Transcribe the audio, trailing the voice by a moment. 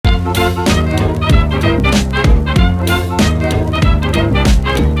Hey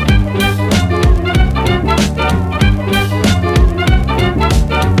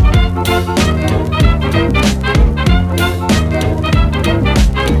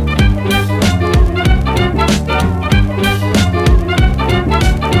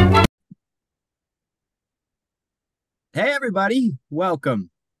everybody, welcome.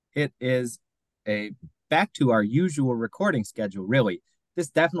 It is back to our usual recording schedule, really. This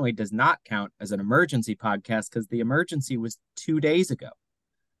definitely does not count as an emergency podcast because the emergency was 2 days ago.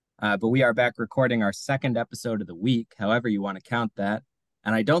 But we are back recording our second episode of the week, however you want to count that.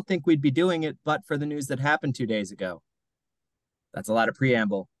 And I don't think we'd be doing it but for the news that happened 2 days ago. That's a lot of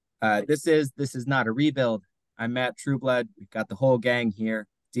preamble. This is not a rebuild. I'm Matt Trueblood. We've got the whole gang here.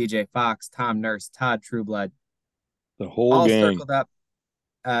 DJ Fox, Tom Nurse, Todd Trueblood. The whole all gang circled up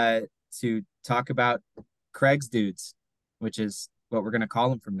to talk about Craig's dudes, which is what we're going to call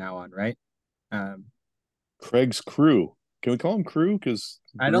him from now on, right? Craig's crew. Can we call him crew? Because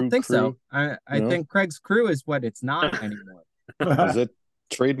I don't think so. I think Craig's crew is what it's not anymore. Is that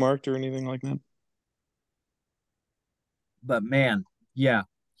trademarked or anything like that? But man, yeah,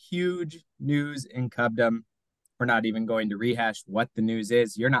 huge news in Cubdom. We're not even going to rehash what the news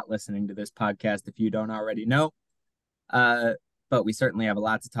is. You're not listening to this podcast if you don't already know. But we certainly have a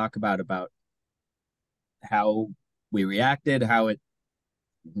lot to talk about how we reacted, how it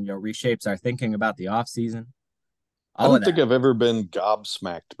reshapes our thinking about the offseason. I don't think I've ever been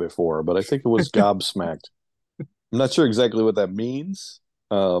gobsmacked before, but I think it was gobsmacked. I'm not sure exactly what that means,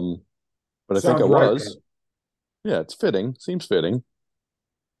 but I think it was. Yeah, it's fitting. Seems fitting.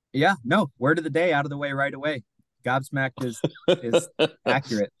 Yeah, no, word of the day out of the way right away. Gobsmacked is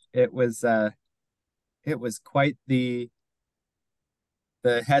accurate. It was quite the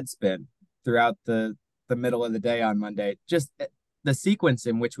head spin throughout the middle of the day on Monday. Just the sequence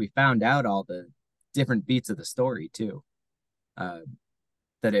in which we found out all the different beats of the story too.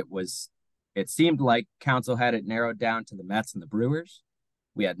 That it seemed like Counsell had it narrowed down to the Mets and the Brewers.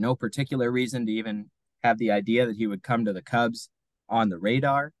 We had no particular reason to even have the idea that he would come to the Cubs on the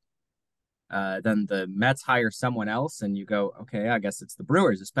radar. Then the Mets hire someone else and you go, okay, I guess it's the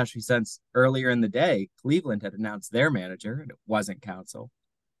Brewers, especially since earlier in the day, Cleveland had announced their manager and it wasn't Counsell.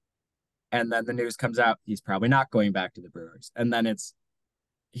 And then the news comes out, he's probably not going back to the Brewers. And then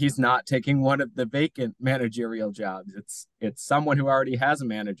he's not taking one of the vacant managerial jobs. It's someone who already has a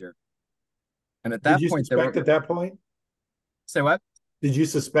manager. And at that point, did you suspect at that point? Say what? Did you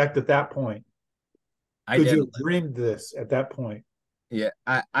suspect at that point? Could you have dreamed this at that point? Yeah,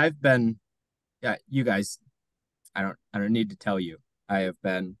 I've been. Yeah, you guys, I don't need to tell you. I have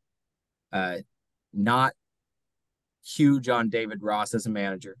been not huge on David Ross as a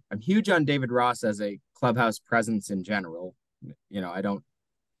manager. I'm huge on David Ross as a clubhouse presence in general. I don't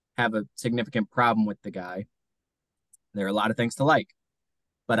have a significant problem with the guy. There are a lot of things to like,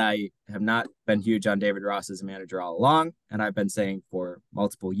 but I have not been huge on David Ross as a manager all along, and I've been saying for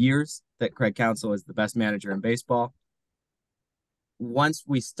multiple years that Craig Counsell is the best manager in baseball. Once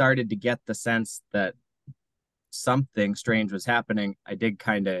we started to get the sense that something strange was happening, I did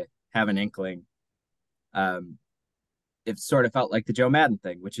kind of have an inkling. It sort of felt like the Joe Madden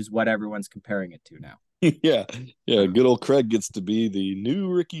thing, which is what everyone's comparing it to now. Yeah. Good old Craig gets to be the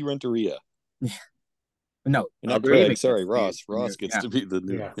new Ricky Renteria. Yeah. No, not Craig. Sorry, Ross. Ross gets to be the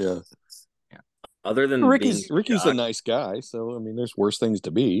new. Yeah. Other than Ricky's a nice guy, so I mean, there's worse things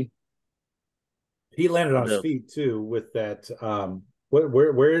to be. He landed on his feet too with that.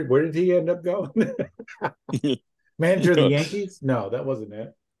 Where did he end up going? Manager of the Yankees? No, that wasn't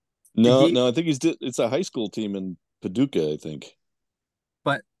it. No, I think it's a high school team in Paducah, I think.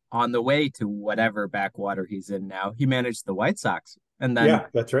 But on the way to whatever backwater he's in now, he managed the White Sox. And then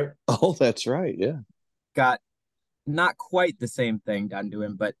that's right. Oh, that's right. Yeah. Got not quite the same thing done to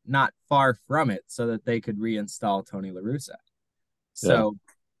him, but not far from it so that they could reinstall Tony La Russa. So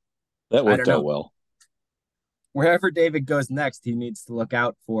that worked out well. Wherever David goes next, he needs to look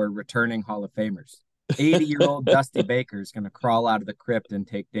out for returning Hall of Famers. 80-year-old Dusty Baker is going to crawl out of the crypt and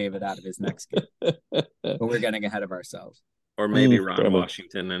take David out of his next game. But we're getting ahead of ourselves. Or maybe Ron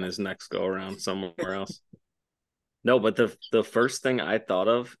Washington in his next go around somewhere else. No, but the first thing I thought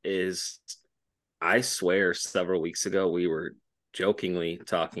of is, I swear several weeks ago we were jokingly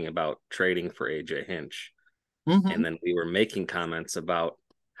talking about trading for AJ Hinch. Mm-hmm. And then we were making comments about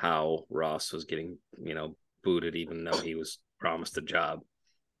how Ross was getting, booted even though he was promised a job.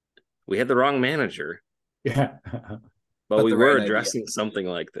 We had the wrong manager. Yeah. but we were addressing something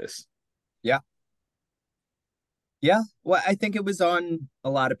like this. Yeah. Yeah. Well, I think it was on a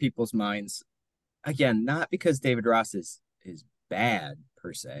lot of people's minds. Again, not because David Ross is bad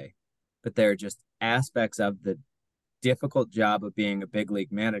per se, but there are just aspects of the difficult job of being a big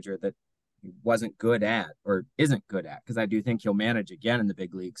league manager that he wasn't good at or isn't good at. Because I do think he'll manage again in the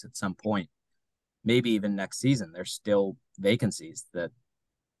big leagues at some point, maybe even next season. There's still vacancies that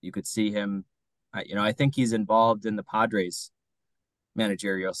you could see him. I think he's involved in the Padres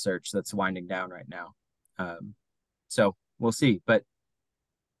managerial search that's winding down right now. So we'll see. But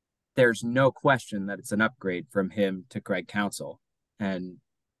there's no question that it's an upgrade from him to Craig Counsell. And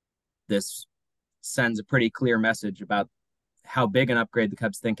this sends a pretty clear message about how big an upgrade the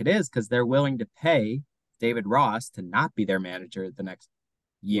Cubs think it is, because they're willing to pay David Ross to not be their manager the next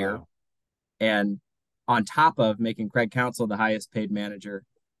year. Wow. And on top of making Craig Counsell the highest paid manager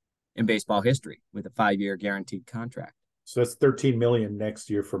in baseball history with a 5-year guaranteed contract. So that's $13 million next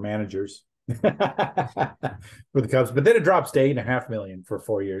year for managers for the Cubs, but then it drops to $8.5 million for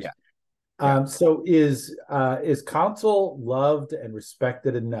 4 years. Yeah. So is Counsell loved and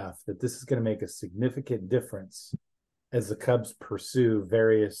respected enough that this is going to make a significant difference as the Cubs pursue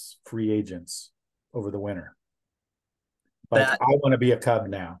various free agents over the winter? Like, I want to be a Cub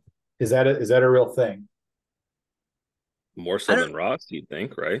now. Is that a real thing? More so than Ross, you'd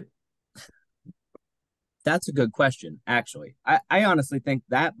think, right? That's a good question, actually. I honestly think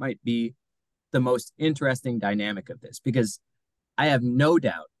that might be the most interesting dynamic of this, because I have no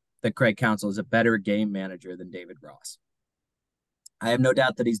doubt that Craig Counsell is a better game manager than David Ross. I have no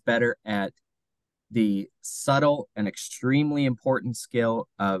doubt that he's better at the subtle and extremely important skill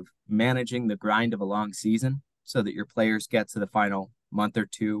of managing the grind of a long season so that your players get to the final month or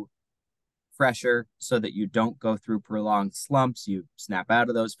two fresher, so that you don't go through prolonged slumps. You snap out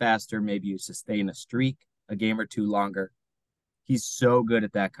of those faster. Maybe you sustain a streak a game or two longer. He's so good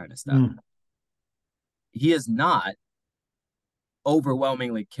at that kind of stuff. He is not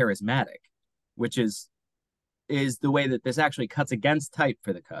overwhelmingly charismatic, which is the way that this actually cuts against type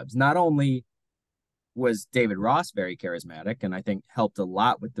for the Cubs. Not only was David Ross very charismatic, and I think helped a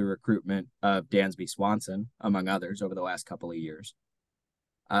lot with the recruitment of Dansby Swanson, among others, over the last couple of years.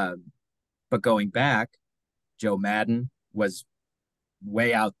 But going back, Joe Maddon was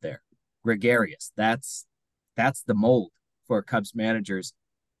way out there, gregarious. That's the mold for Cubs managers,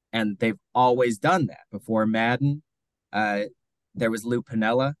 and they've always done that. Before Maddon, there was Lou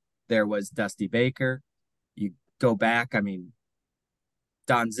Piniella, there was Dusty Baker. You go back,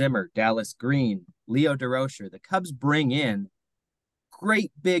 Don Zimmer, Dallas Green, Leo DeRocher. The Cubs bring in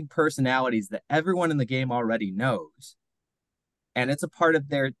great big personalities that everyone in the game already knows, and it's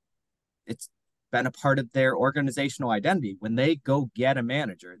been a part of their organizational identity. When they go get a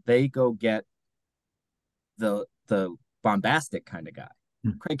manager, they go get the bombastic kind of guy.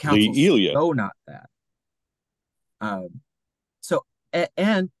 Craig Counsell's so not that.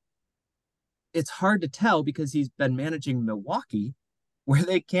 And it's hard to tell because he's been managing Milwaukee, where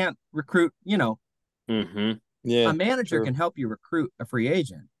they can't recruit. A manager can help you recruit a free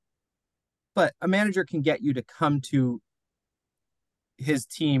agent, but a manager can get you to come to his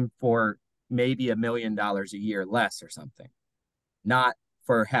team for maybe $1 million a year less or something, not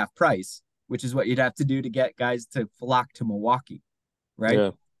for half price, which is what you'd have to do to get guys to flock to Milwaukee, right?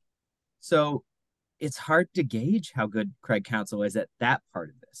 Yeah. So it's hard to gauge how good Craig Counsell is at that part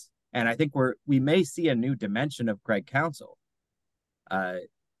of this. And I think we may see a new dimension of Craig Counsell.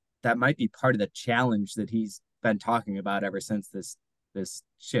 That might be part of the challenge that he's been talking about ever since this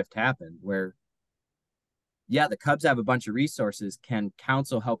shift happened, where the Cubs have a bunch of resources. Can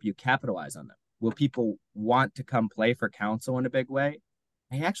Counsell help you capitalize on them? Will people want to come play for Counsell in a big way?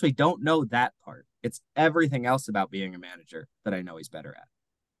 I actually don't know that part. It's everything else about being a manager that I know he's better at.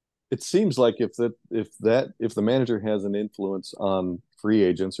 It seems like if the manager has an influence on free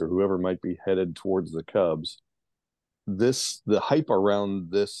agents or whoever might be headed towards the Cubs, the hype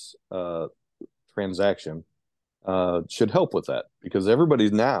around this transaction should help with that, because everybody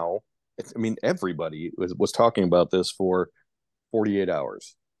was talking about this for 48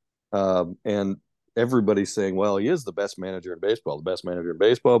 hours. And everybody's saying, well, he is the best manager in baseball, best manager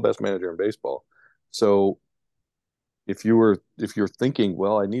in baseball. So if you're thinking,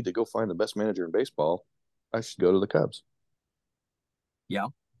 well, I need to go find the best manager in baseball, I should go to the Cubs. Yeah.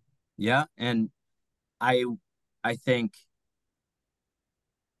 Yeah. And I think,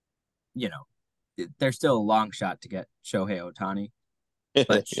 there's still a long shot to get Shohei Ohtani,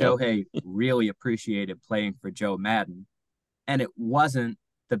 but Shohei really appreciated playing for Joe Maddon, and it wasn't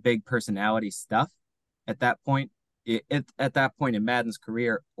the big personality stuff at that point. At that point in Maddon's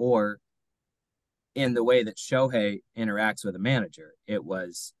career, or in the way that Shohei interacts with a manager, it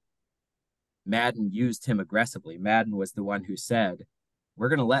was Maddon used him aggressively. Maddon was the one who said, "We're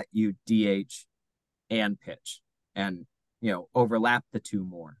going to let you DH and pitch, and overlap the two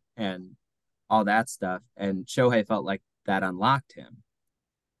more and all that stuff. And Shohei felt like that unlocked him.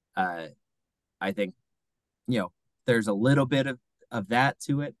 I think, there's a little bit of that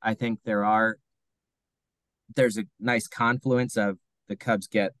to it. I think there's a nice confluence of the Cubs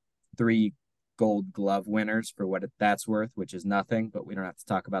get 3 Gold Glove winners for what that's worth, which is nothing, but we don't have to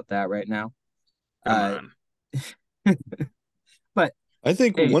talk about that right now. Come on. But I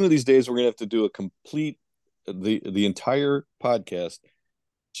think one of these days we're gonna have to do a complete the entire podcast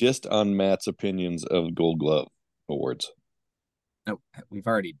just on Matt's opinions of Gold Glove awards. No, we've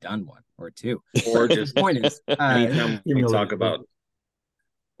already done 1 or 2. Or just point is, anytime we talk about,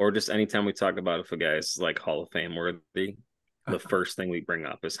 if a guy's like Hall of Fame worthy, the first thing we bring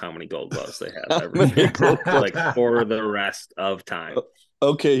up is how many Gold Gloves they have every year, like for the rest of time.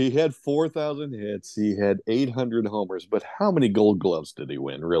 Okay, he had 4,000 hits, he had 800 homers, but how many Gold Gloves did he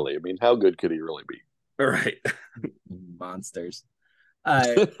win? Really, I mean, how good could he really be? Right, monsters.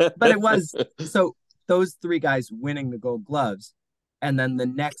 But it was so those 3 guys winning the Gold Gloves, and then the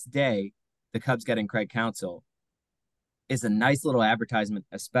next day, the Cubs getting Craig Counsell is a nice little advertisement,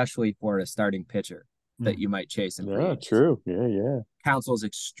 especially for a starting pitcher that you might chase in. Yeah, true. Yeah. Counsell's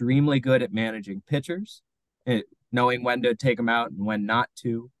extremely good at managing pitchers, knowing when to take them out and when not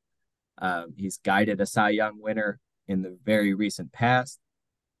to. He's guided a Cy Young winner in the very recent past.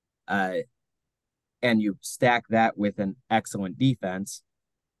 And you stack that with an excellent defense,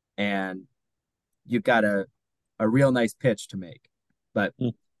 and you've got a real nice pitch to make. But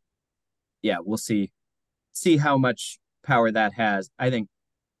yeah, we'll see how much power that has. I think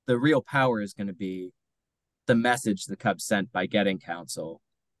the real power is going to be the message the Cubs sent by getting Counsell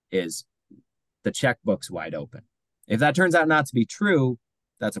is the checkbook's wide open. If that turns out not to be true,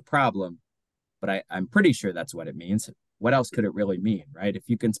 that's a problem. But I'm pretty sure that's what it means. What else could it really mean, right? If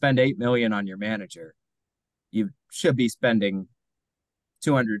you can spend $8 million on your manager, you should be spending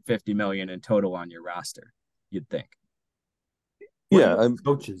 $250 million in total on your roster, you'd think. Yeah, I'm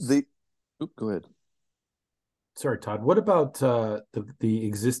coaches. Go ahead. Sorry, Todd. What about the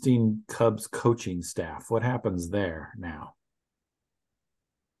existing Cubs coaching staff? What happens there now?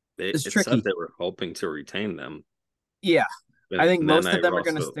 It's tricky. Said they were hoping to retain them. Yeah, I think most of them are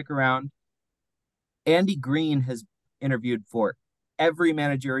going to stick around. Andy Green has interviewed for every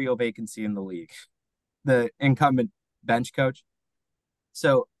managerial vacancy in the league, the incumbent bench coach.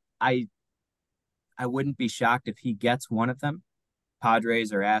 So I wouldn't be shocked if he gets one of them,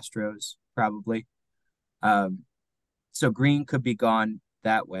 Padres or Astros, probably. So Green could be gone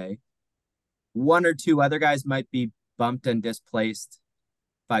that way. 1 or 2 other guys might be bumped and displaced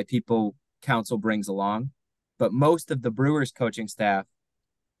by people Counsell brings along, but most of the Brewers coaching staff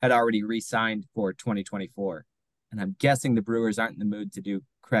had already re-signed for 2024. And I'm guessing the Brewers aren't in the mood to do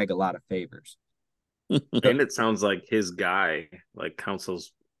Craig a lot of favors. And it sounds like his guy, like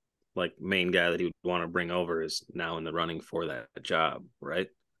Counsell's like main guy that he would want to bring over, is now in the running for that job, right?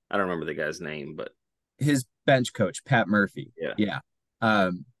 I don't remember the guy's name, but his bench coach, Pat Murphy. Yeah.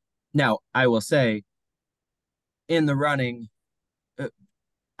 Now, I will say, in the running,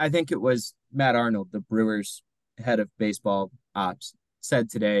 I think it was Matt Arnold, the Brewers head of baseball ops, said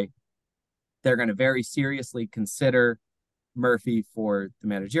today they're going to very seriously consider Murphy for the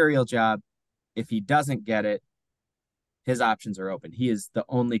managerial job. If he doesn't get it, his options are open. He is the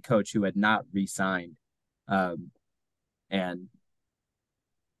only coach who had not re-signed. And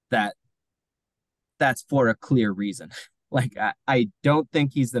that's for a clear reason. Like, I don't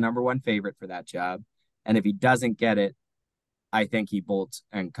think he's the number 1 favorite for that job. And if he doesn't get it, I think he bolts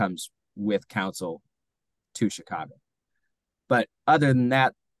and comes with Counsell to Chicago. But other than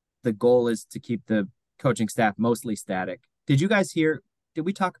that, the goal is to keep the coaching staff mostly static. Did you guys hear? Did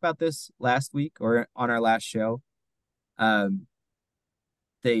we talk about this last week or on our last show? John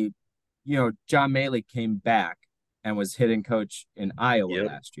Maley came back and was hitting coach in Iowa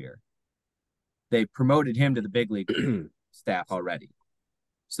last year. They promoted him to the big league staff already.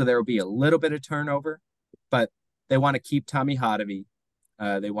 So there will be a little bit of turnover, but they want to keep Tommy Hotovy.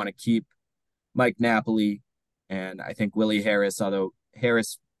 They want to keep Mike Napoli and I think Willie Harris, although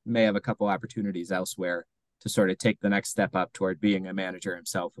Harris may have a couple opportunities elsewhere to sort of take the next step up toward being a manager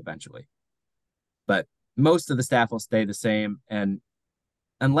himself eventually. But most of the staff will stay the same. And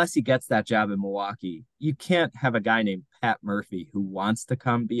unless he gets that job in Milwaukee, you can't have a guy named Pat Murphy who wants to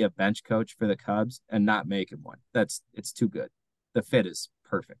come be a bench coach for the Cubs and not make him one. It's too good. The fit is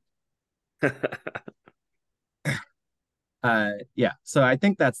perfect. So I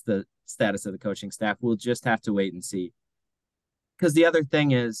think that's the status of the coaching staff. We'll just have to wait and see. Because the other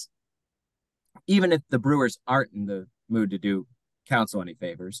thing is, even if the Brewers aren't in the mood to do Counsell any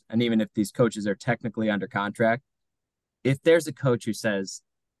favors, and even if these coaches are technically under contract, if there's a coach who says,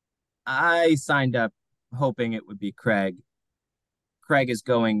 I signed up hoping it would be Craig, Craig is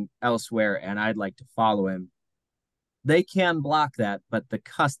going elsewhere and I'd like to follow him, they can block that, but the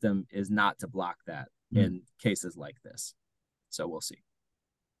custom is not to block that in cases like this. So we'll see.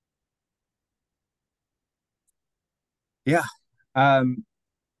 Yeah.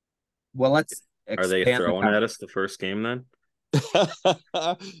 Well, let's Are they throwing at us the first game then?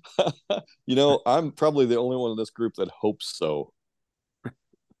 I'm probably the only one in this group that hopes so.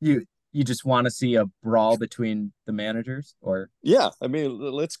 You just want to see a brawl between the managers, or? Yeah, I mean,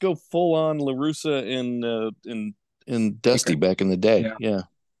 let's go full on La Russa in Dusty back in the day. Yeah.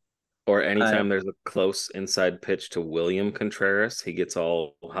 Or anytime there's a close inside pitch to William Contreras, he gets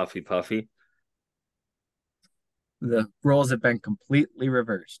all huffy puffy. The roles have been completely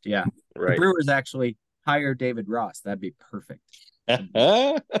reversed. Yeah. Right. The Brewers actually hire David Ross. That'd be perfect.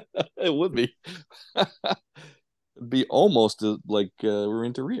 It would be. It'd be almost like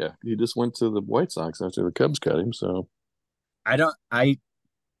Renteria. He just went to the White Sox after the Cubs cut him. So I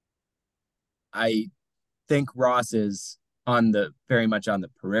think Ross is very much on the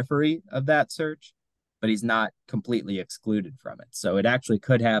periphery of that search, but he's not completely excluded from it. So it actually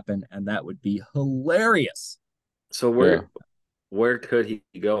could happen, and that would be hilarious. So where could he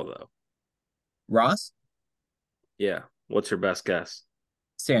go though? Ross? Yeah. What's your best guess?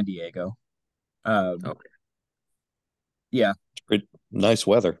 San Diego. Okay. Yeah. Pretty nice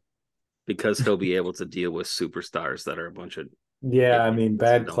weather. Because he'll be able to deal with superstars that are a bunch of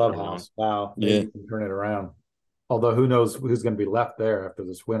bad clubhouse. Wow. Maybe you can turn it around. Although who knows who's going to be left there after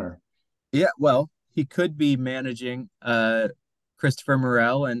this winter. Yeah, well, he could be managing Christopher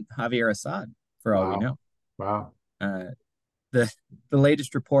Morel and Javier Assad for all we know. Wow. The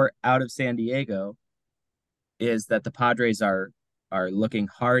latest report out of San Diego is that the Padres are looking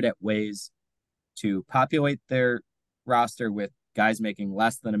hard at ways to populate their roster with guys making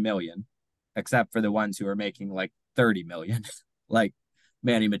less than $1 million, except for the ones who are making like 30 million, like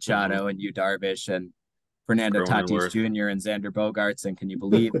Manny Machado and Yu Darvish and Fernando Tatis Jr. and Xander Bogaerts. And can you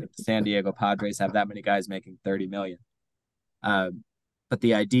believe that the San Diego Padres have that many guys making 30 million? But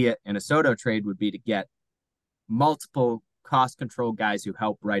the idea in a Soto trade would be to get multiple cost control guys who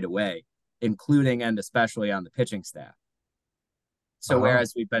help right away, including and especially on the pitching staff. So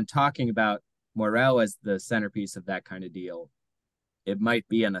whereas we've been talking about Morel as the centerpiece of that kind of deal, it might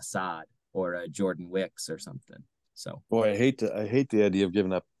be an Assad or a Jordan Wicks or something. So boy, I hate the idea of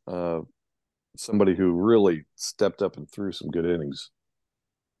giving up somebody who really stepped up and threw some good innings.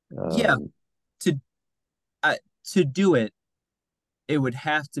 To do it, it would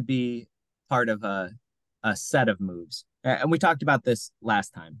have to be part of a set of moves. And we talked about this last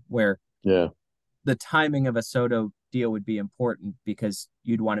time, where the timing of a Soto deal would be important because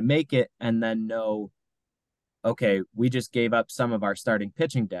you'd want to make it and then know, okay, we just gave up some of our starting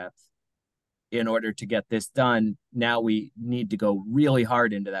pitching depth in order to get this done. Now we need to go really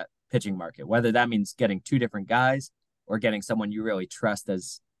hard into that pitching market, whether that means getting two different guys or getting someone you really trust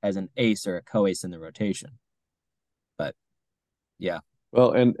as an ace or a co-ace in the rotation. But yeah.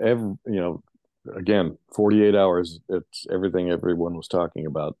 Well, and again, 48 hours, it's everything everyone was talking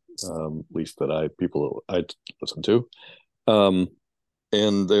about, at least that people I listen to.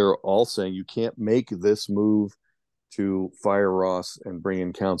 And they're all saying you can't make this move to fire Ross and bring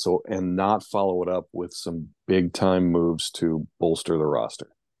in Counsell and not follow it up with some big time moves to bolster the roster.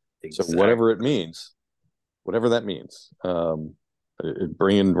 Exactly. So whatever that means,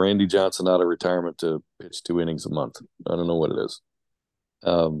 bringing Randy Johnson out of retirement to pitch 2 innings a month. I don't know what it is.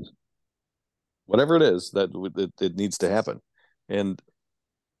 Whatever it is, that it needs to happen. And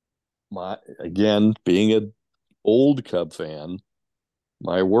being an old Cub fan,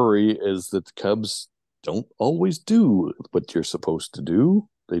 my worry is that the Cubs don't always do what you're supposed to do.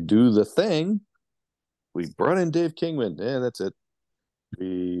 They do the thing. We brought in Dave Kingman. Yeah, that's it.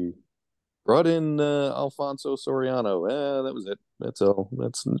 We brought in Alfonso Soriano. That was it. That's all.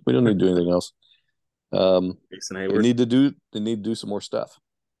 We don't need to do anything else. They need to do some more stuff.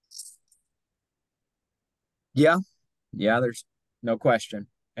 Yeah, there's no question.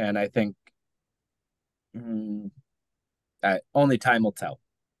 And I think only time will tell.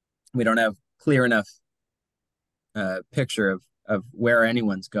 We don't have clear enough picture of where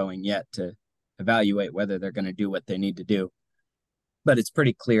anyone's going yet to evaluate whether they're going to do what they need to do. But it's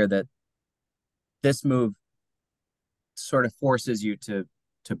pretty clear that this move sort of forces you to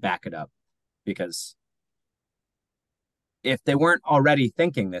back it up, because if they weren't already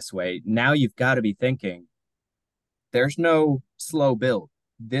thinking this way, now you've got to be thinking there's no slow build.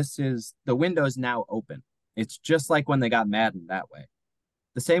 The window is now open. It's just like when they got Madden that way.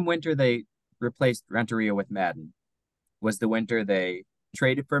 The same winter they replaced Renteria with Madden, was the winter they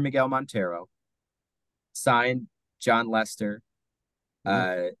traded for Miguel Montero, signed John Lester,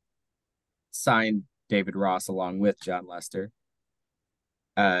 signed David Ross along with John Lester,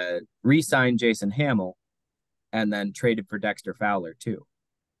 re-signed Jason Hamill, and then traded for Dexter Fowler too.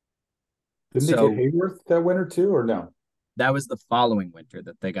 Didn't they get Hayworth that winter too, or no? That was the following winter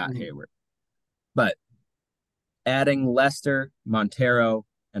that they got Hayward. But adding Lester, Montero,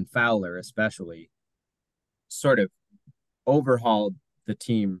 and Fowler especially sort of overhauled the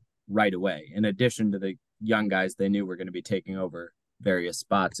team right away, in addition to the young guys they knew were going to be taking over various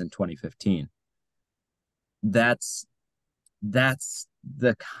spots in 2015. That's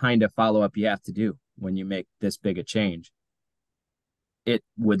the kind of follow-up you have to do when you make this big a change. It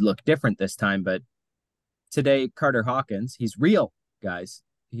would look different this time, but today, Carter Hawkins, he's real, guys.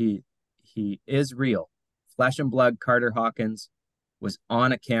 He is real. Flesh and blood Carter Hawkins was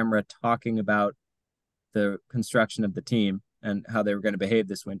on a camera talking about the construction of the team and how they were going to behave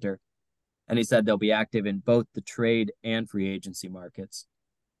this winter. And he said they'll be active in both the trade and free agency markets,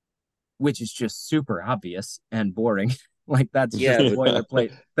 which is just super obvious and boring. Like, that's just a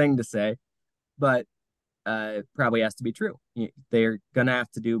boilerplate thing to say, but probably has to be true. They're going to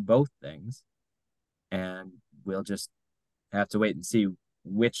have to do both things, and we'll just have to wait and see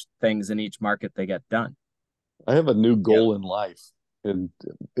which things in each market they get done. I have a new goal in life, and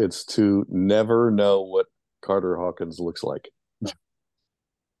it's to never know what Carter Hawkins looks like.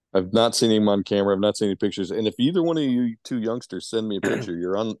 I've not seen him on camera. I've not seen any pictures. And if either one of you two youngsters send me a picture,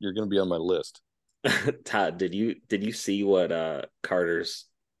 you're going to be on my list. Todd, did you see what Carter's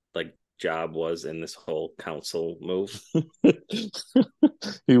job was in this whole Counsell move?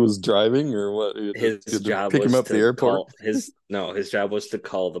 He was driving, or what? His job pick was him up to the airport. His job was to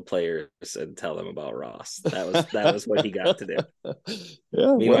call the players and tell them about Ross. That was what he got to do.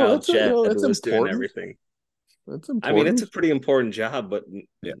 Yeah. Meanwhile, Jed was important. doing everything. That's important. I mean, it's a pretty important job, but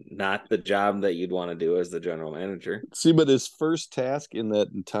not the job that you'd want to do as the general manager. See, but his first task in that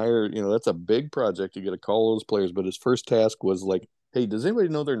entire, that's a big project. You got to call those players, but his first task was like, hey, does anybody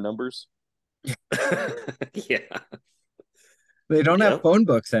know their numbers? Yeah. They don't have phone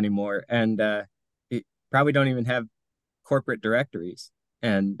books anymore, and probably don't even have corporate directories.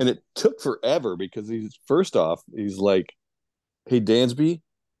 And it took forever because he's like, hey, Dansby,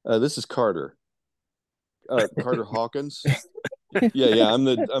 this is Carter. Carter Hawkins. Yeah. I'm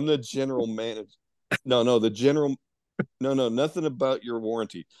the general manager. No, nothing about your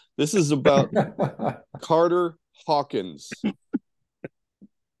warranty. This is about Carter Hawkins.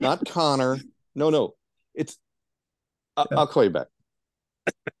 Not Connor. No. It's I'll call you back.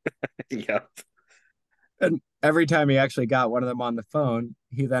 Yeah. And every time he actually got one of them on the phone,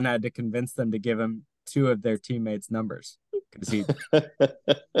 he then had to convince them to give him two of their teammates' numbers because he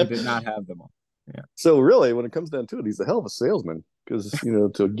did not have them all. Yeah. So really, when it comes down to it, he's a hell of a salesman because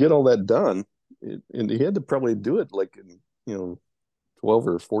to get all that done, and he had to probably do it like in 12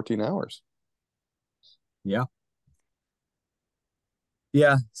 or 14 hours. Yeah.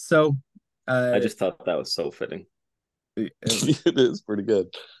 Yeah. So I just thought that was so fitting. It is pretty good.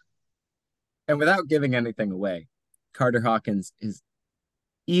 And without giving anything away, Carter Hawkins is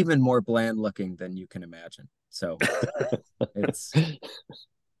even more bland looking than you can imagine. So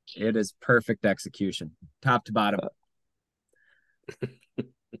it is perfect execution, top to bottom.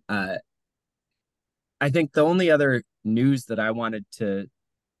 I think the only other news that I wanted to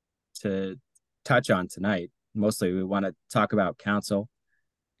touch on tonight, mostly we want to talk about Counsell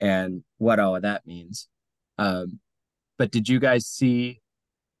and what all of that means. But did you guys see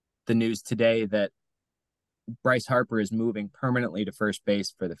the news today that Bryce Harper is moving permanently to first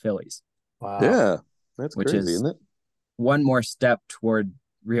base for the Phillies? Wow. Yeah, that's crazy, isn't it? One more step toward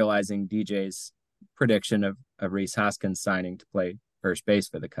realizing DJ's prediction of Rhys Hoskins signing to play first base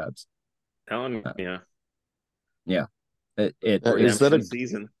for the Cubs. Yeah. Is that a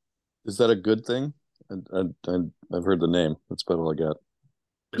season? Is that a good thing? I've heard the name. That's about all I got.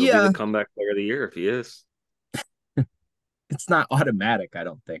 He'll be the comeback player of the year if he is. It's not automatic, I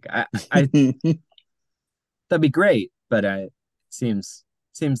don't think. I that'd be great, but it seems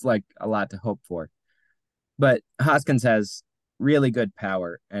like a lot to hope for. But Hoskins has really good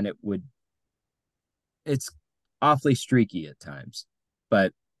power, and it's awfully streaky at times,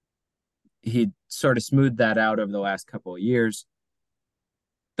 but he sort of smoothed that out over the last couple of years,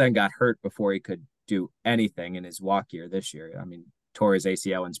 then got hurt before he could do anything in his walk year this year. I mean, tore his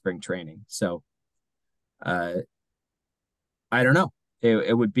ACL in spring training. So I don't know.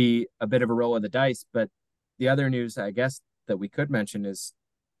 It would be a bit of a roll of the dice, but the other news, I guess, that we could mention is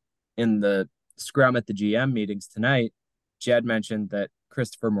in the scrum at the GM meetings tonight, Jed mentioned that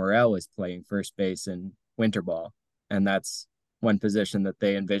Christopher Morel is playing first base in winter ball, and that's one position that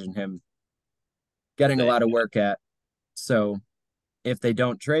they envision him getting a lot of work at. So if they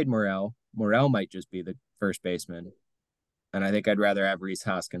don't trade Morel might just be the first baseman. And I think I'd rather have Rhys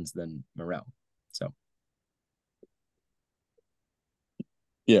Hoskins than Morel. So.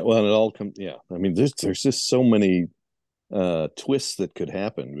 Yeah, well, it all comes. Yeah, I mean, there's just so many twists that could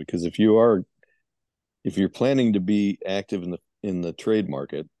happen, because if you're planning to be active in the trade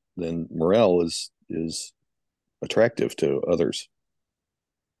market, then Morel is attractive to others.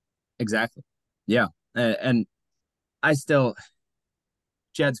 Exactly. Yeah, and I still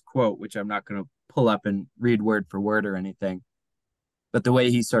Jed's quote, which I'm not going to pull up and read word for word or anything, but the way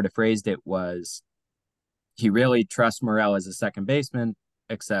he sort of phrased it was he really trusts Morel as a second baseman,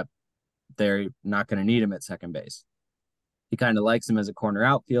 except they're not going to need him at second base. He kind of likes him as a corner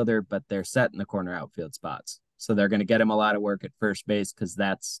outfielder, but they're set in the corner outfield spots. So they're going to get him a lot of work at first base because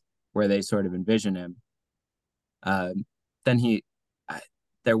that's where they sort of envision him. Then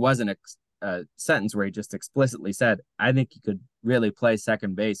there wasn't a sentence where he just explicitly said, I think he could really play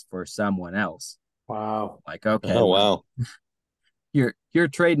second base for someone else. Wow. Like, okay. Oh, wow. You're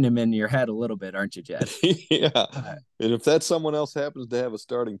trading him in your head a little bit, aren't you, Jed? Yeah. And if that someone else happens to have a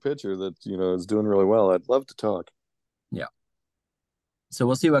starting pitcher that, is doing really well, I'd love to talk. Yeah. So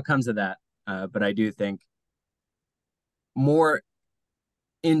we'll see what comes of that. But I do think more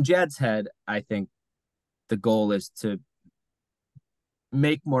in Jed's head, I think the goal is to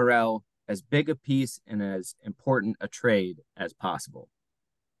make Morel as big a piece and as important a trade as possible.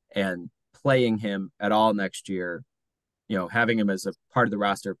 And playing him at all next year, having him as a part of the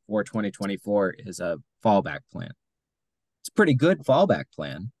roster for 2024 is a fallback plan. It's a pretty good fallback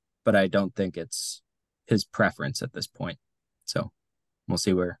plan, but I don't think it's his preference at this point. So we'll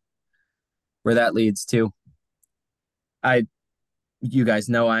see where that leads to. You guys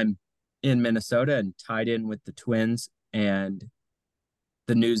know I'm in Minnesota and tied in with the Twins, and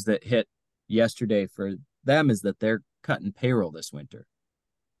the news that hit yesterday for them is that they're cutting payroll this winter.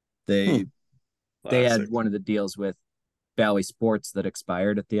 They had one of the deals with Bally Sports that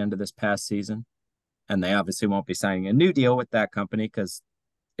expired at the end of this past season, and they obviously won't be signing a new deal with that company because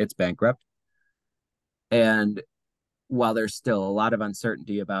it's bankrupt. And while there's still a lot of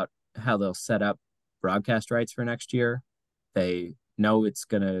uncertainty about how they'll set up broadcast rights for next year, they know it's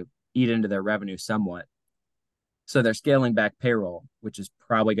going to eat into their revenue somewhat. So they're scaling back payroll, which is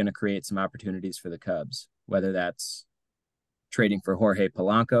probably going to create some opportunities for the Cubs, whether that's trading for Jorge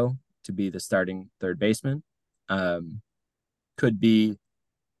Polanco to be the starting third baseman. Could be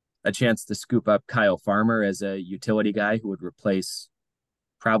a chance to scoop up Kyle Farmer as a utility guy who would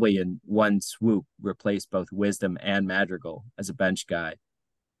probably in one swoop, replace both Wisdom and Madrigal as a bench guy,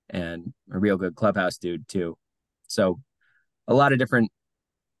 and a real good clubhouse dude too. So a lot of different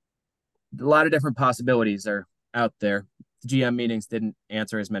possibilities are out there. The GM meetings didn't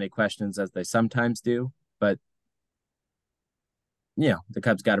answer as many questions as they sometimes do, but the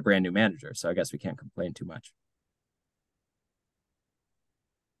Cubs got a brand new manager, so I guess we can't complain too much.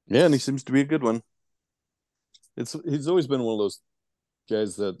 Yeah, and he seems to be a good one. He's always been one of those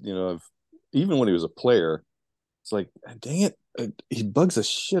guys that, even when he was a player, it's like, dang it, he bugs the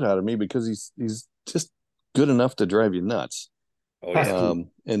shit out of me because he's just good enough to drive you nuts. Oh, yeah.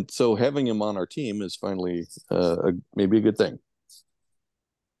 And so having him on our team is finally maybe a good thing.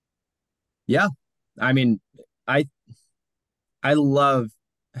 Yeah. I mean, I love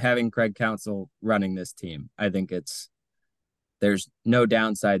having Craig Counsell running this team. I think there's no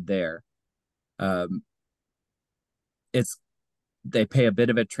downside there. They pay a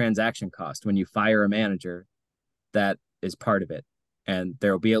bit of a transaction cost when you fire a manager. That is part of it. And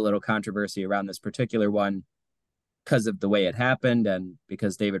there will be a little controversy around this particular one because of the way it happened and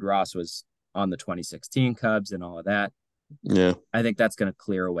because David Ross was on the 2016 Cubs and all of that. Yeah. I think that's going to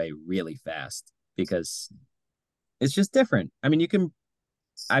clear away really fast because it's just different. I mean,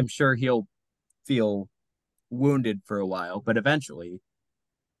 I'm sure he'll feel wounded for a while, but eventually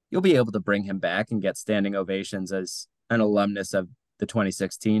you'll be able to bring him back and get standing ovations as an alumnus of the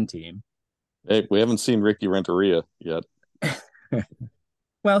 2016 team. Hey, we haven't seen Ricky Renteria yet.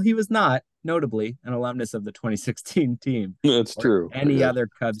 Well, he was not, notably, an alumnus of the 2016 team. That's true. Any other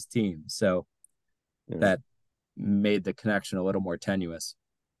Cubs team. So that made the connection a little more tenuous.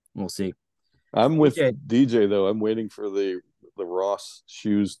 We'll see. I'm with DJ though. I'm waiting for the Ross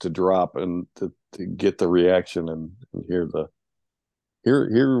shoes to drop and to get the reaction and hear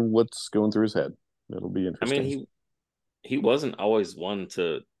what's going through his head. It'll be interesting. I mean, he wasn't always one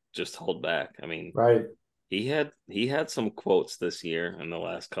to just hold back. I mean, right. He had some quotes this year and the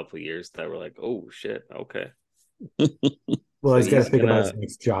last couple of years that were like, oh shit, okay. Well, he's got to think about his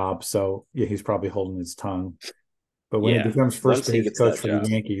next job, so yeah, he's probably holding his tongue. But when he becomes first base coach for the job.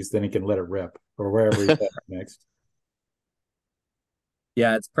 Yankees, then he can let it rip or wherever he's at next.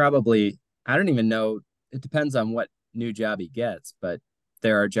 Yeah, it's probably, I don't even know. It depends on what new job he gets, but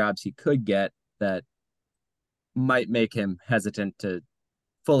there are jobs he could get that might make him hesitant to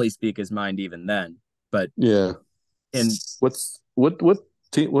fully speak his mind even then. But yeah, in what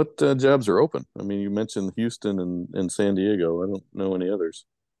jobs are open? I mean, you mentioned Houston and San Diego. I don't know any others.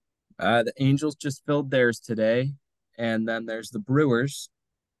 The Angels just filled theirs today, and then there's the Brewers,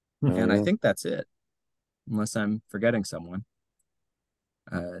 and I think that's it, unless I'm forgetting someone.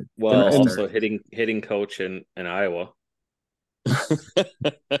 Well, also hitting coach in Iowa.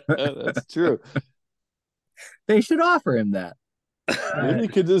 That's true. They should offer him that. Maybe he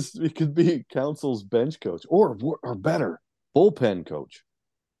could be Counsell's bench coach or better, bullpen coach.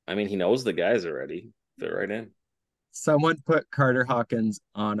 I mean, he knows the guys already. They're right in. Someone put Carter Hawkins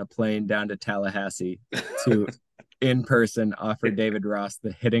on a plane down to Tallahassee to in person offer David Ross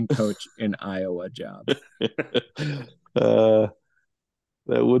the hitting coach in Iowa job. That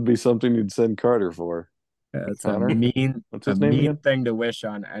would be something you'd send Carter for. It's a mean thing to wish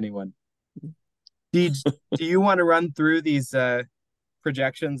on anyone. Do you want to run through these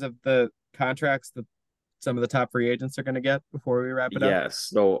projections of the contracts that some of the top free agents are going to get before we wrap it up? Yes.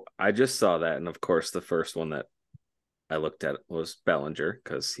 So I just saw that. And of course, the first one that I looked at was Bellinger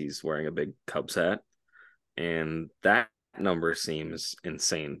because he's wearing a big Cubs hat. And that number seems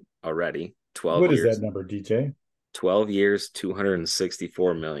insane already. 12 What years. What is that number, DJ? 12 years,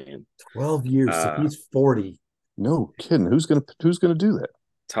 264 million. 12 years. So he's 40. No kidding. Who's gonna do that?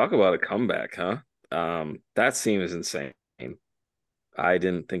 Talk about a comeback, huh? That seems insane. I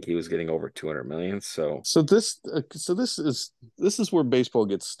didn't think he was getting over 200 million. So this is where baseball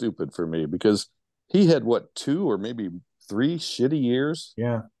gets stupid for me because he had 2 or maybe 3 shitty years.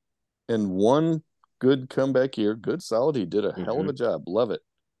 Yeah. And 1 good comeback year, good solid. He did a hell of a job. Love it.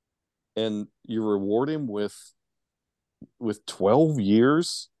 And you reward him with 12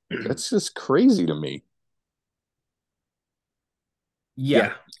 years. That's just crazy to me.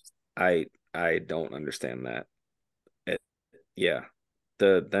 Yeah. I don't understand that.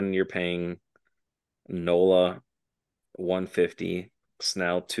 Then you're paying Nola 150,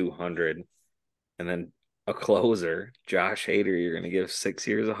 Snell 200, and then a closer, Josh Hader, you're going to give 6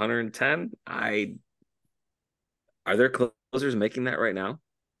 years 110. Are there closers making that right now?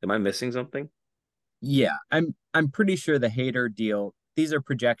 Am I missing something? Yeah, I'm pretty sure the Hader deal. These are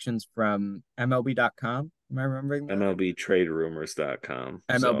projections from MLB.com. Am I remembering that? MLB Trade Rumors.com.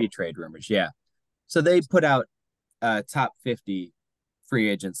 MLB Trade Rumors, yeah. So they put out a top 50 free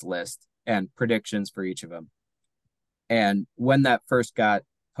agents list and predictions for each of them. And when that first got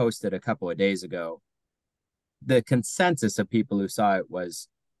posted a couple of days ago, the consensus of people who saw it was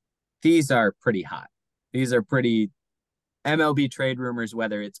these are pretty hot. These are pretty MLB Trade Rumors,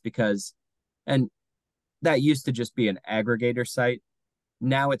 whether it's because, and that used to just be an aggregator site.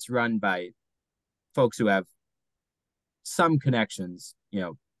 Now it's run by folks who have some connections,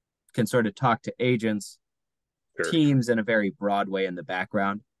 can sort of talk to agents, teams in a very broad way in the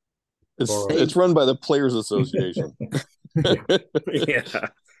background. It's run by the Players Association. Yeah.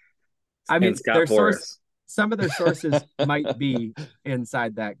 I mean, some of their sources might be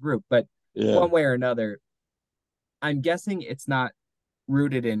inside that group, but one way or another, I'm guessing it's not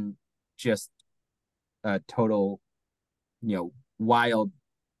rooted in just a total, wild,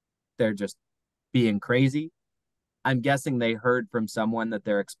 they're just being crazy. I'm guessing they heard from someone that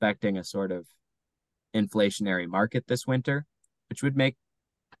they're expecting a sort of inflationary market this winter, which would make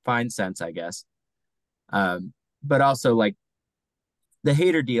fine sense, I guess. But also, like, the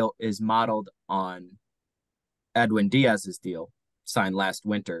Hader deal is modeled on Edwin Diaz's deal signed last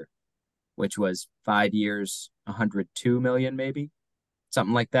winter, which was 5 years, 102 million, maybe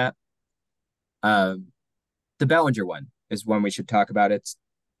something like that. The Bellinger one is one we should talk about.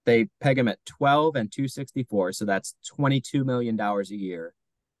 They peg him at 12 and 264, so that's $22 million a year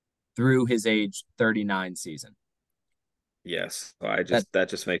through his age 39 season. Yes, that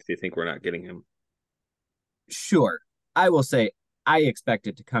just makes me think we're not getting him. Sure, I will say I expect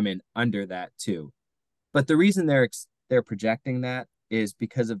it to come in under that too, but the reason they're projecting that is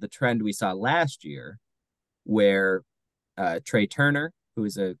because of the trend we saw last year, where Trey Turner, who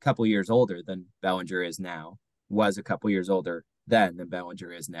is a couple years older than Bellinger is now, was a couple years older then than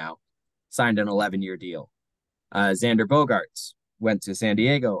Bellinger is now, signed an 11-year deal. Xander Bogaerts went to San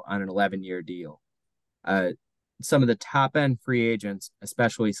Diego on an 11-year deal. Some of the top-end free agents,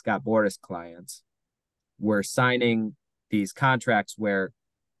 especially Scott Boras clients, were signing these contracts where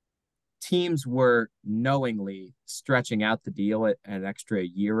teams were knowingly stretching out the deal at an extra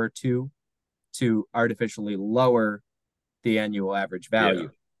year or two to artificially lower the annual average value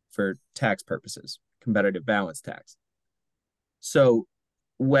for tax purposes, competitive balance tax. So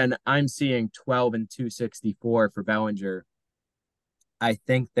when I'm seeing 12 and 264 for Bellinger, I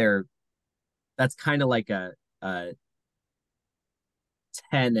think that's kind of like a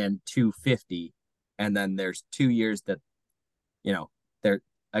 10 and 250. And then there's 2 years that, they're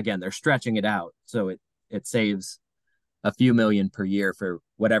stretching it out. So it saves a few million per year for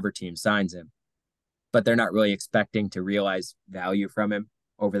whatever team signs him, but they're not really expecting to realize value from him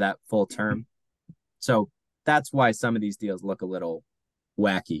over that full term. So that's why some of these deals look a little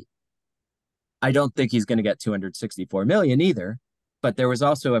wacky. I don't think he's going to get 264 million either, but there was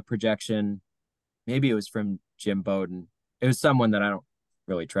also a projection, maybe it was from Jim Bowden. It was someone that I don't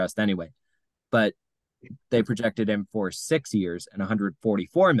really trust anyway, but they projected him for 6 years and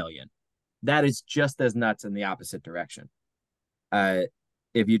 144 million. That is just as nuts in the opposite direction. If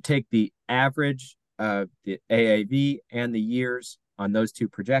you take the average of the AAV and the years on those two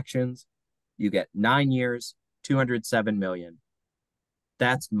projections, you get 9 years, 207 million.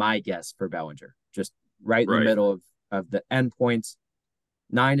 That's my guess for Bellinger. Just right in the middle of the endpoints.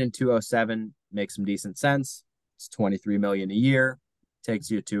 9 and 207 makes some decent sense. It's 23 million a year.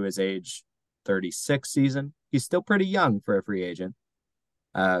 Takes you to his age 36 season. He's still pretty young for a free agent.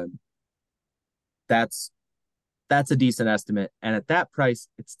 That's a decent estimate. And at that price,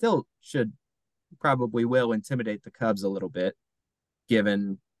 it still probably will intimidate the Cubs a little bit,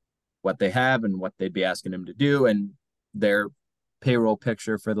 given what they have and what they'd be asking him to do and their payroll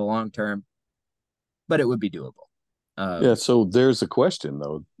picture for the long term. But it would be doable. So there's a question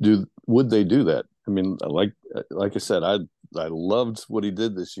though. Would they do that? I mean, like I said, I loved what he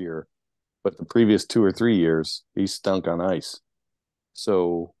did this year, but the previous 2 or 3 years he stunk on ice.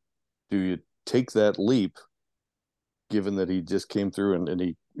 So do you take that leap, given that he just came through and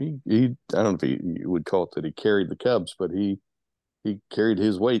he I don't know if you would call it that he carried the Cubs, but he carried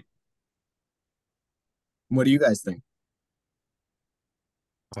his weight. What do you guys think?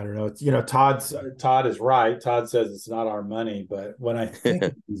 I don't know. Todd is right. Todd says it's not our money, but when I think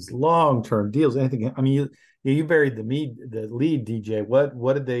of these long-term deals, anything, I mean, you buried the lead, DJ.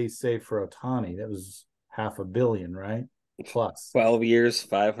 What did they say for Ohtani? That was $500 million, right? Plus 12 years,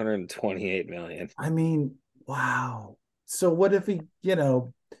 528 million. I mean, wow. So what if he,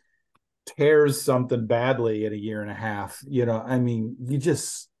 tears something badly in a year and a half? I mean, you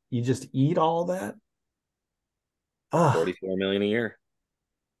just eat all that. 44 million a year.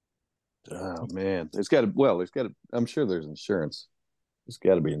 Oh man, I'm sure there's insurance. There's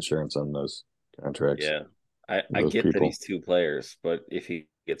got to be insurance on those contracts. Yeah, I get that he's 2 players, but if he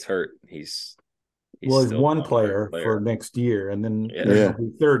gets hurt, he's one player for next year, and then he'll be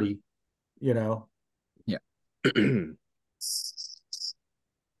 30. Yeah.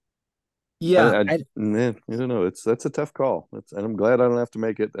 I don't know. That's a tough call. And I'm glad I don't have to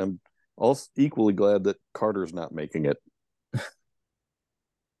make it. I'm also equally glad that Carter's not making it.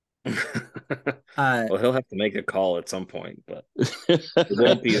 Well, he'll have to make a call at some point, but it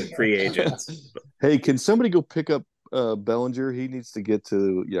won't be a free agent. Hey, can somebody go pick up Bellinger? He needs to get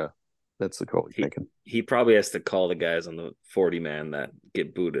to that's the call he's making. He probably has to call the guys on the 40-man that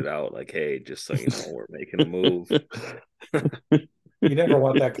get booted out, like, hey, just so you know, we're making a move. You never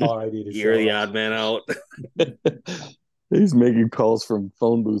want that caller ID to show. You're the odd man out. He's making calls from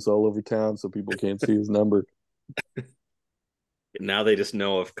phone booths all over town so people can't see his number. Now they just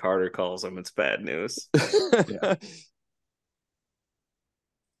know if Carter calls them, it's bad news.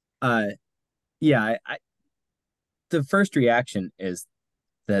 The first reaction is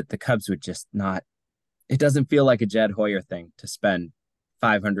that the Cubs would just not. It doesn't feel like a Jed Hoyer thing to spend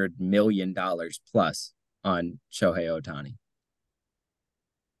 $500 million plus on Shohei Ohtani.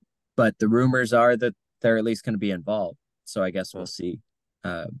 But the rumors are that they're at least going to be involved. So I guess we'll see.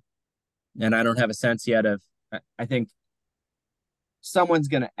 And I don't have a sense yet of. I think someone's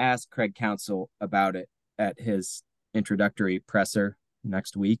going to ask Craig Counsell about it at his introductory presser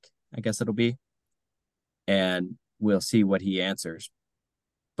next week, I guess it'll be. And we'll see what he answers.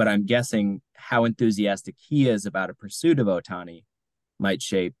 But I'm guessing how enthusiastic he is about a pursuit of Ohtani might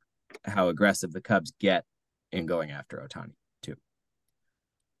shape how aggressive the Cubs get in going after Ohtani, too.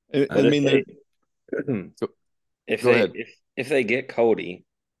 If they get Cody,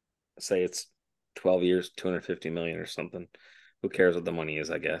 say it's 12 years, 250 million or something, who cares what the money is,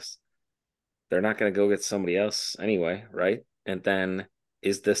 I guess. They're not going to go get somebody else anyway, right? And then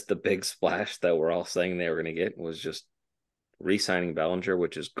is this the big splash that we're all saying they were going to get? Was just re-signing Bellinger,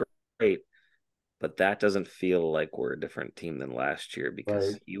 which is great, but that doesn't feel like we're a different team than last year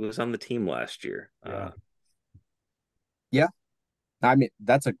because he was on the team last year. I mean,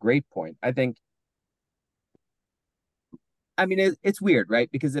 that's a great point. It's weird, right?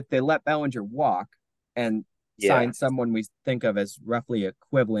 Because if they let Bellinger walk and Yeah. sign someone we think of as roughly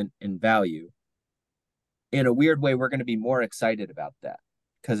equivalent in value, in a weird way, we're going to be more excited about that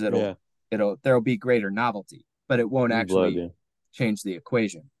because there'll be greater novelty, but it won't actually change the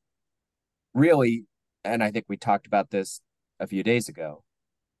equation. Really, and I think we talked about this a few days ago,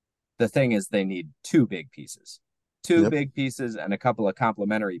 the thing is they need two big pieces. Big pieces and a couple of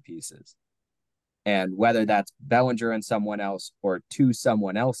complementary pieces. And whether that's Bellinger and someone else or two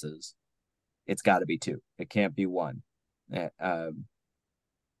someone else's, it's got to be two. It can't be one.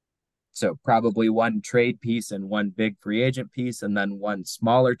 So probably one trade piece and one big free agent piece, and then one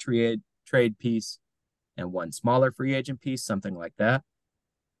smaller trade piece and one smaller free agent piece, something like that.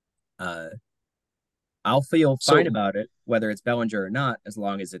 I'll feel fine about it, whether it's Bellinger or not, as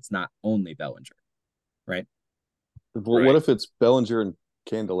long as it's not only Bellinger, right? Well, what if it's Bellinger and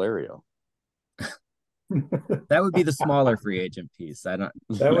Candelario? That would be the smaller free agent piece. That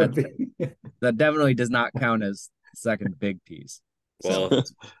definitely does not count as second big piece. Well,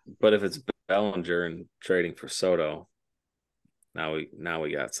 but if it's Bellinger and trading for Soto, now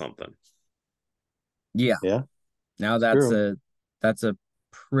we got something. Yeah. Now that's true. a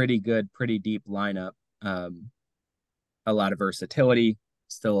pretty good, pretty deep lineup. A lot of versatility,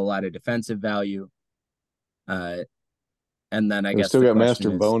 still a lot of defensive value. And then I guess still got Master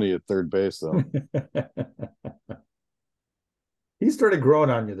Boney at third base, though. He started growing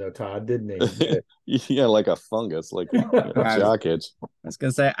on you, though, Todd, didn't he? Yeah, like a fungus, like a jock itch. I was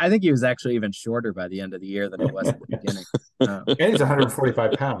going to say, I think he was actually even shorter by the end of the year than he was at the beginning. And he's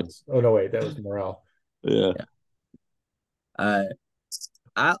 145 pounds. Oh, no, wait, that was Morel. Yeah.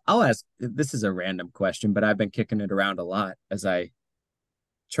 I'll ask, this is a random question, but I've been kicking it around a lot as I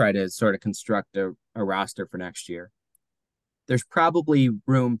try to sort of construct a roster for next year. There's probably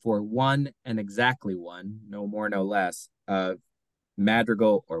room for one and exactly one, no more, no less, of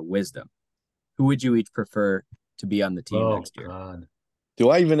Madrigal or Wisdom. Who would you each prefer to be on the team next year? God. Do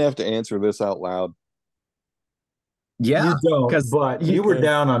I even have to answer this out loud? Yeah, you don't, but you were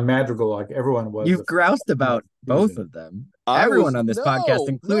down on Madrigal like everyone was. You've groused about both of them. Everyone on this podcast,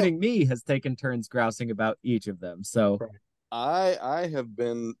 including me, has taken turns grousing about each of them. So I have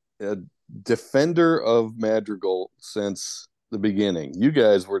been a defender of Madrigal since the beginning. You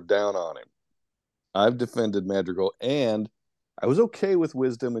guys were down on him. I've defended Madrigal, and I was okay with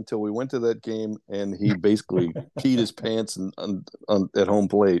Wisdom until we went to that game and he basically peed his pants at home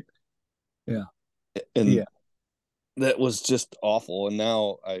plate. Yeah. And that was just awful. And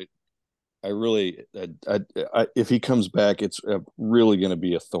now I really, if he comes back, it's really going to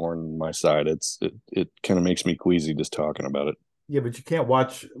be a thorn in my side. It kind of makes me queasy just talking about it. Yeah, but you can't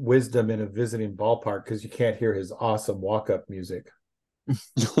watch Wisdom in a visiting ballpark because you can't hear his awesome walk-up music.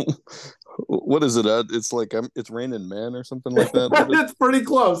 What is it? It's like it's Raining Men or something like that. It's pretty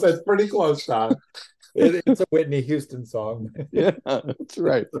close. That's pretty close, Todd. It's a Whitney Houston song. Yeah, that's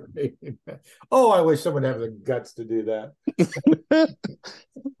right. Oh, I wish someone had the guts to do that.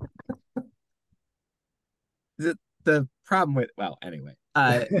 The problem with, well, anyway.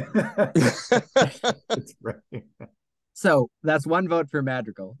 That's right. So that's one vote for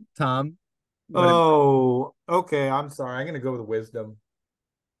Madrigal. Tom? Oh, okay. I'm sorry. I'm going to go with Wisdom.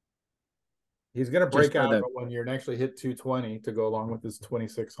 He's going to break out for 1 year and actually hit 220 to go along with his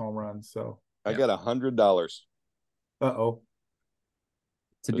 26 home runs. So I got $100. Uh-oh.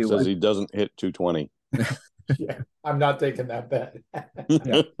 To do it says he doesn't hit 220. Yeah, I'm not taking that bet.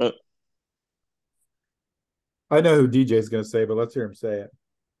 Yeah. I know who DJ is going to say, but let's hear him say it.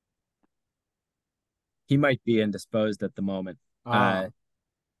 He might be indisposed at the moment. But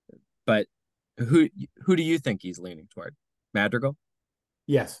who do you think he's leaning toward? Madrigal?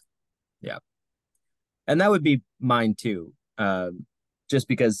 Yes. Yeah. And that would be mine too. Just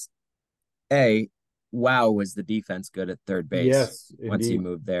because was the defense good at third base once he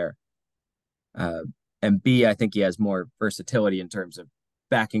moved there. And B, I think he has more versatility in terms of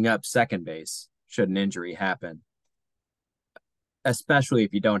backing up second base should an injury happen. Especially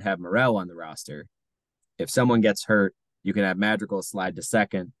if you don't have Morel on the roster. If someone gets hurt, you can have Madrigal slide to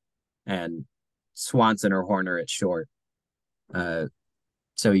second and Swanson or Horner at short.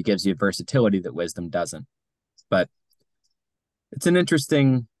 So he gives you versatility that Wisdom doesn't. But it's an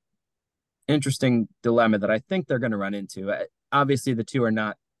interesting dilemma that I think they're going to run into. Obviously, the two are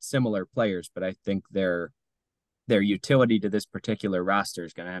not similar players, but I think their utility to this particular roster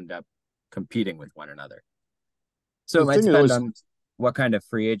is going to end up competing with one another. So it might depend on what kind of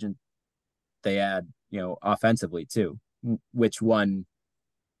free agent they add, offensively too. Which one,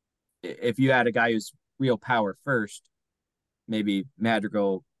 if you had a guy who's real power first, maybe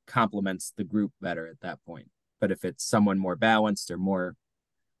Madrigal complements the group better at that point. But if it's someone more balanced or more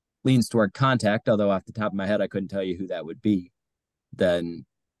leans toward contact, although off the top of my head I couldn't tell you who that would be, then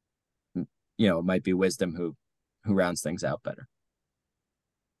it might be Wisdom who rounds things out better.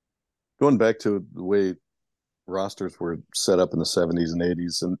 Going back to the way rosters were set up in the 70s and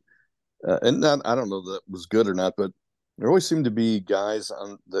 80s, and not, I don't know that was good or not, but there always seemed to be guys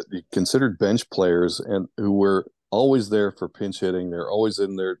on that you considered bench players and who were always there for pinch hitting. They're always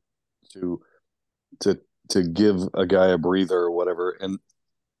in there to give a guy a breather or whatever. And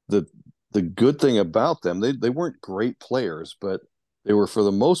the good thing about them, they weren't great players, but they were, for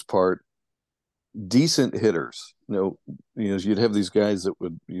the most part, decent hitters. You'd have these guys that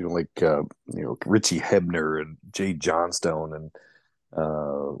would, like Richie Hebner and Jay Johnstone and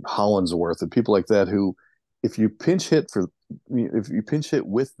Hollinsworth and people like that, who, if you pinch hit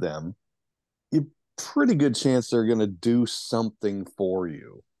with them, you pretty good chance they're going to do something for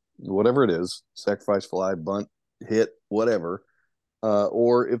you, whatever it is, sacrifice fly, bunt, hit, whatever.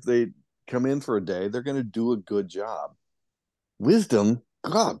 Or if they come in for a day, they're going to do a good job. Wisdom,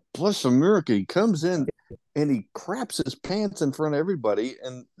 God bless America, he comes in and he craps his pants in front of everybody,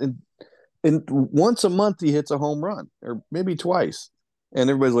 and once a month he hits a home run, or maybe twice, and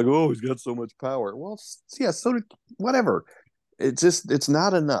everybody's like, "Oh, he's got so much power." Well, yeah, so whatever. It's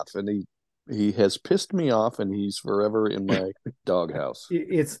not enough, and he has pissed me off, and he's forever in my doghouse.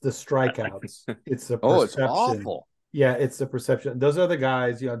 It's the strikeouts. It's the perception. Oh, it's awful. Yeah, it's the perception. Those other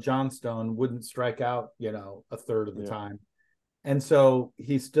guys, Johnstone wouldn't strike out, a third of the time. And so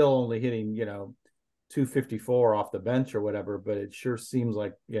he's still only hitting, 254 off the bench or whatever, but it sure seems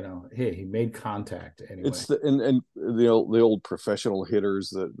like, hey, he made contact anyway. It's the old professional hitters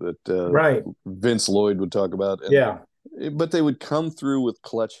that right. Vince Lloyd would talk about. But they would come through with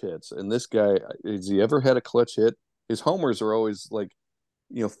clutch hits. And this guy, has he ever had a clutch hit? His homers are always like,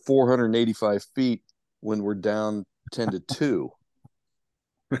 485 feet when we're down 10-2.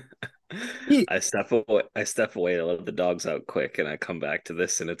 I step away to let the dogs out quick, and I come back to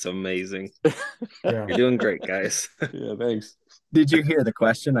this, and it's amazing. You're doing great, guys. Yeah, thanks. Did you hear the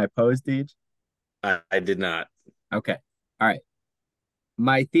question I posed, Deej? I did not. Okay. All right.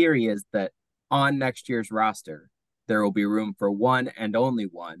 My theory is that on next year's roster, there will be room for one and only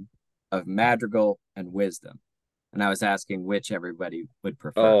one of Madrigal and Wisdom. And I was asking which everybody would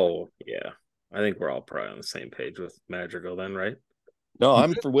prefer. Oh, yeah. I think we're all probably on the same page with Madrigal then, right? No,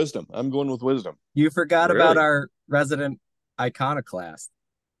 I'm for Wisdom. I'm going with Wisdom. You forgot about our resident iconoclast.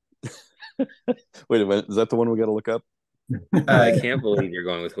 Wait a minute. Is that the one we got to look up? I can't believe you're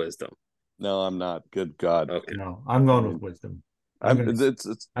going with Wisdom. No, I'm not. Good God. Okay. No, I'm going with Wisdom. I'm going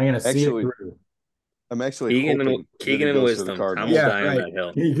to see it through. I'm actually Keegan and Wisdom. Tom will die on that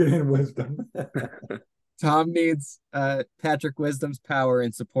hill. Keegan and Wisdom. Tom needs Patrick Wisdom's power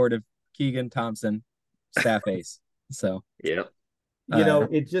in support of Keegan Thompson, staff ace. So yeah.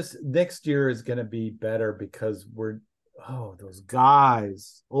 It just next year is going to be better because those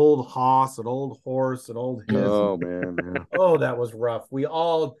guys, old Haas and old Horse and old His. Oh man, yeah. Oh, that was rough. We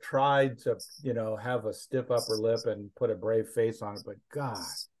all tried to, have a stiff upper lip and put a brave face on it, but God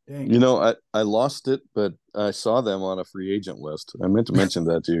dang. I lost it, but I saw them on a free agent list. I meant to mention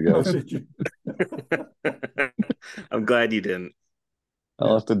that to you guys. I'm glad you didn't.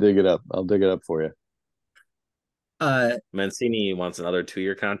 I'll have to dig it up. I'll dig it up for you. Mancini wants another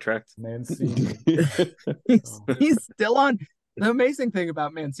 2-year contract. Mancini. he's still on. The amazing thing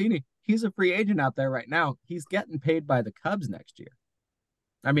about Mancini, he's a free agent out there right now. He's getting paid by the Cubs next year.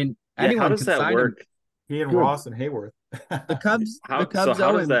 I mean, anyone how does can that sign work? him. He and Ross and Hayworth. The Cubs. How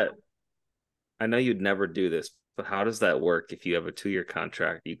does that? I know you'd never do this, but how does that work? If you have a 2-year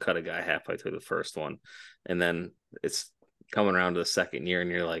contract, you cut a guy halfway through the first one, and then it's coming around to the second year, and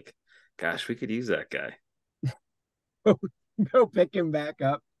you're like, "Gosh, we could use that guy." Go pick him back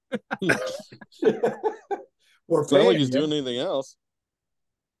up. It's not like he's doing anything else.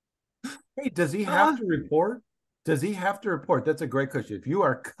 Hey, does he have to report? Does he have to report? That's a great question. If you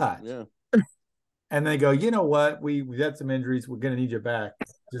are cut, and they go, you know what, we had some injuries, we're going to need you back.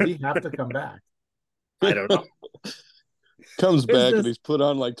 Does he have to come back? I don't know. Comes back and he's put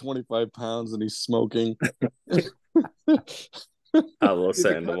on like 25 pounds and he's smoking. I will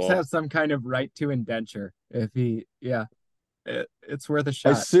send them all. Have some kind of right to indenture if he, it's worth a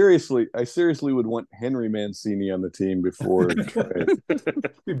shot. I seriously would want Henry Mancini on the team before.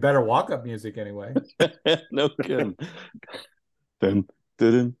 Be better walk-up music anyway. No kidding.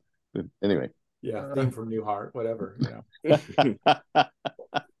 Anyway. Yeah, theme from Newhart, whatever.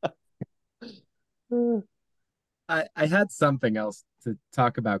 I had something else to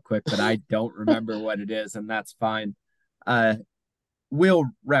talk about quick, but I don't remember what it is, and that's fine. We'll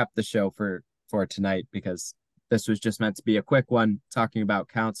wrap the show for tonight because this was just meant to be a quick one talking about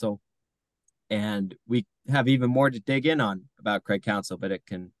Counsell. And we have even more to dig in on about Craig Counsell, but it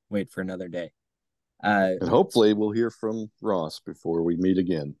can wait for another day. And hopefully we'll hear from Ross before we meet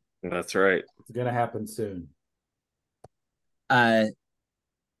again. That's right. It's going to happen soon.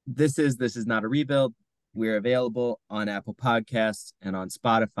 This is not a rebuild. We're available on Apple Podcasts and on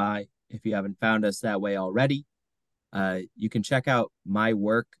Spotify. If you haven't found us that way already, you can check out my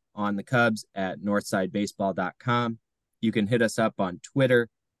work on the Cubs at northsidebaseball.com. You can hit us up on Twitter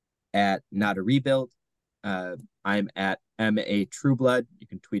at Not a Rebuild. I'm at MA Trueblood. You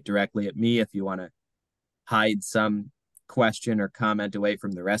can tweet directly at me if you want to hide some question or comment away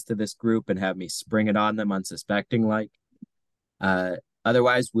from the rest of this group and have me spring it on them unsuspecting like.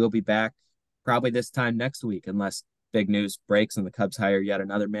 Otherwise, we'll be back probably this time next week unless big news breaks and the Cubs hire yet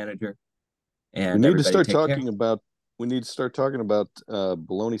another manager. And we need to start talking about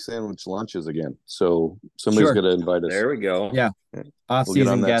bologna sandwich lunches again. So somebody's going to invite us. There we go. Yeah.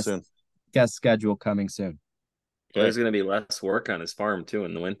 Off-season guest schedule coming soon. There's going to be less work on his farm too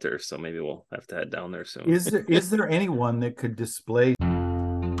in the winter, so maybe we'll have to head down there soon. Is there anyone that could display